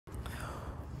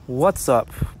What's up,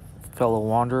 fellow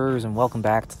wanderers, and welcome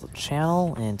back to the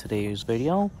channel. In today's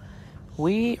video,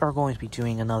 we are going to be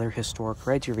doing another historic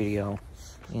Red Deer video.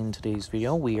 In today's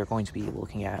video, we are going to be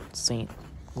looking at St.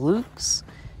 Luke's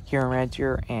here in Red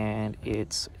Deer and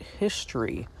its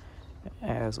history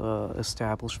as a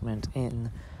establishment in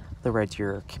the Red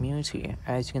Deer community.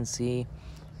 As you can see,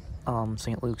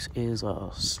 St. Luke's is a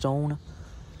stone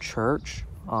church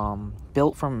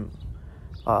built from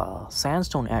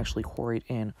sandstone, actually quarried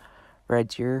in Red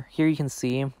Deer. Here you can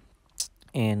see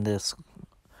in this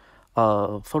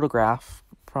photograph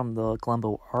from the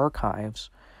Glenbow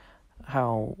archives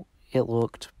how it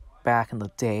looked back in the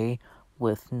day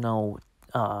with no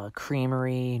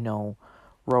creamery, no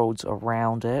roads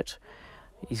around it.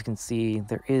 As you can see,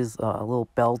 there is a little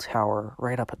bell tower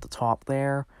right up at the top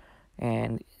there,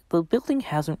 and the building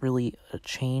hasn't really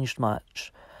changed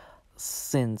much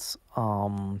since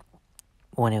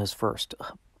when it was first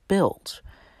built.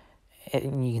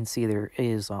 And you can see there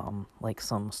is like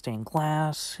some stained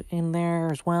glass in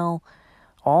there as well,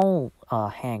 all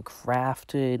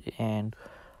handcrafted and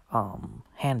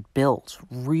hand built,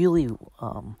 really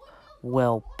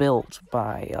well built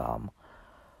by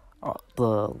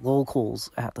the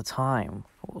locals at the time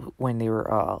when they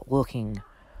were looking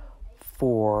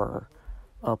for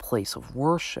a place of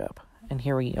worship. And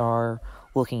here we are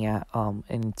looking at an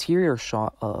interior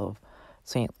shot of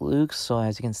St. Luke's. So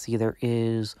as you can see, there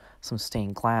is some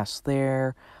stained glass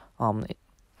there. It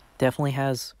definitely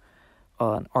has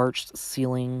an arched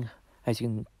ceiling, as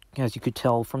you could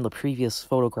tell from the previous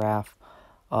photograph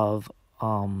of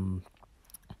from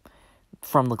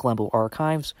the Glenbow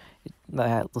archives,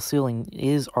 that the ceiling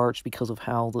is arched because of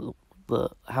how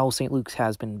how St. Luke's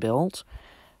has been built,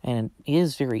 and it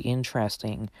is very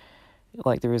interesting.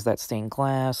 Like, there is that stained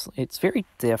glass. It's very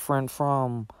different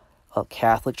from a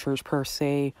Catholic church per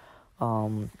se.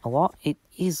 It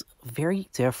is very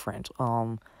different.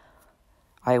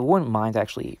 I wouldn't mind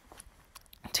actually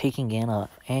taking in a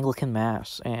Anglican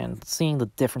Mass and seeing the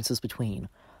differences between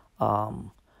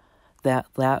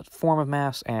that form of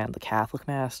Mass and the Catholic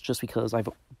Mass, just because I've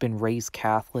been raised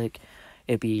Catholic.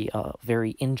 It'd be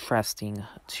very interesting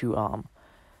to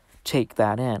take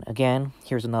that in. Again,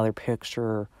 here's another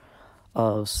picture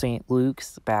of St.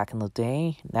 Luke's back in the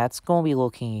day. That's going to be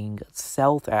looking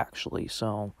south, actually,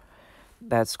 so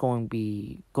that's going to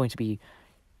be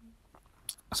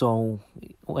so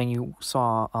when you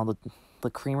saw the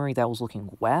creamery, that was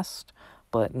looking west,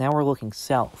 but now we're looking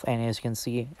south, and as you can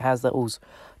see, it has those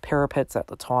parapets at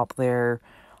the top there.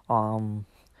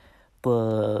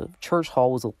 The church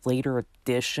hall was a later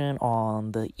addition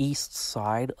on the east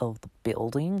side of the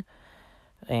building,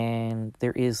 and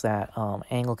there is that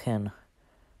Anglican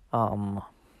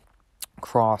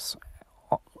cross,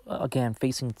 again,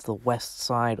 facing to the west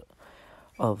side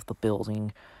of the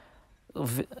building.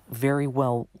 It's a very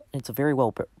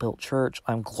well built church.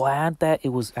 I'm glad that it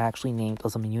was actually named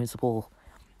as a municipal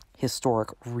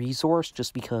historic resource,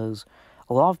 just because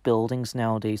a lot of buildings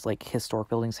nowadays, like historic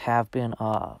buildings, have been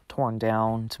torn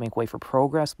down to make way for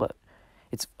progress, but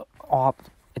it's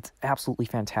absolutely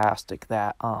fantastic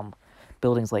that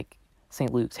buildings like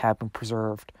St. Luke's have been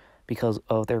preserved because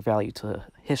of their value to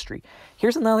history.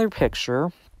 Here's another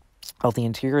picture of the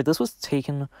interior. This was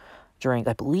taken during,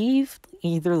 I believe,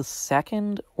 either the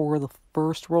Second or the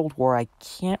First World War. I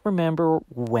can't remember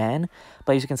when,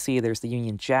 but as you can see, there's the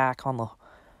Union Jack on the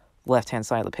left-hand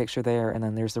side of the picture there, and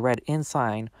then there's the red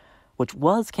ensign, which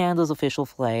was Canada's official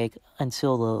flag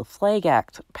until the Flag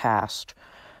Act passed.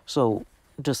 So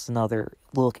just another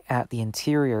look at the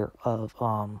interior of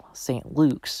St.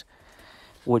 Luke's,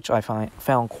 which I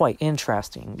found quite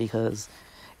interesting, because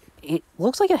it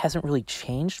looks like it hasn't really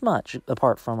changed much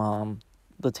apart from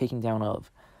the taking down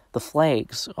of the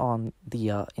flags on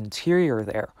the interior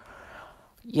there.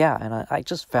 Yeah, and I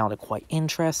just found it quite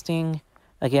interesting.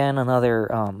 Again,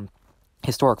 another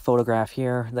historic photograph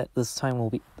here. That this time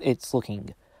it's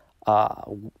looking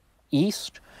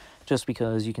east, just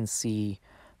because you can see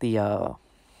the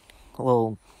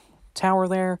little tower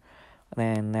there, and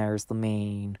then there's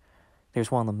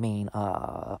one of the main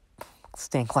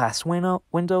stained glass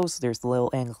windows. There's the little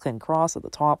Anglican cross at the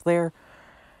top there,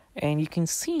 and you can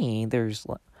see there's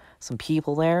some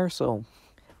people there. So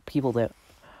people that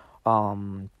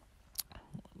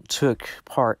took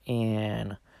part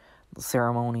in the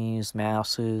ceremonies,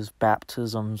 masses,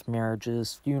 baptisms,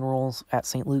 marriages, funerals at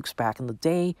St. Luke's back in the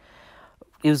day.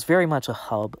 It was very much a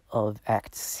hub of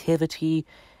activity.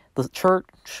 The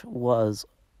church was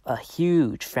a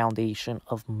huge foundation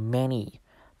of many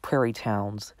prairie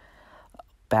towns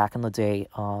back in the day.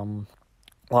 A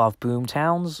lot of boom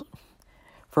towns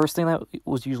First thing that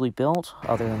was usually built,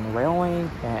 other than the railway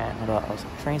and a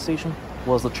train station,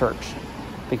 was the church,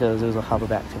 because it was a hub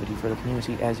of activity for the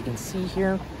community. As you can see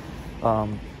here,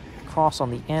 across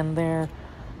on the end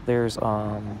there's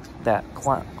that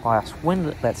glass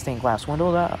window, that stained glass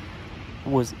window that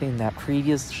was in that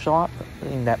previous shot,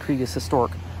 in that previous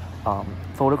historic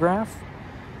photograph.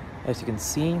 As you can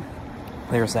see,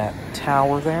 there's that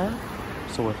tower there.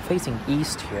 So we're facing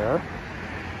east here,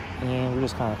 and we're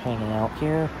just kind of hanging out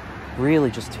here, really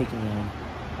just taking in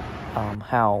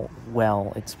how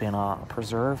well it's been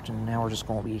preserved. And now we're just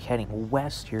going to be heading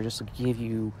west here, just to give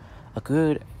you a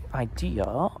good idea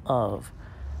of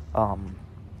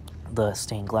the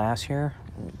stained glass here.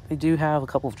 They do have a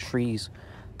couple of trees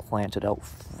planted out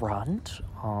front.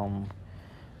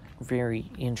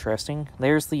 Very interesting.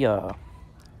 There's the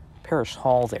parish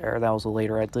hall there. That was a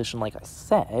later addition, like I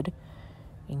said.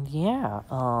 And yeah,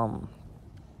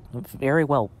 very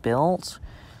well built.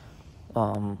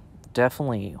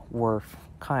 Definitely worth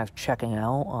kind of checking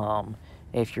out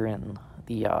if you're in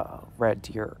the Red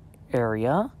Deer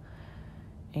area.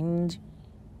 And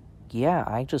yeah,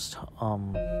 I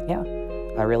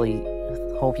really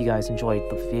hope you guys enjoyed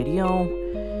the video.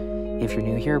 If you're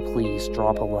new here, please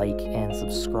drop a like and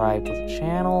subscribe to the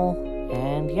channel.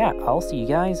 And yeah, I'll see you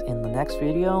guys in the next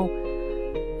video.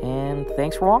 And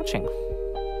thanks for watching.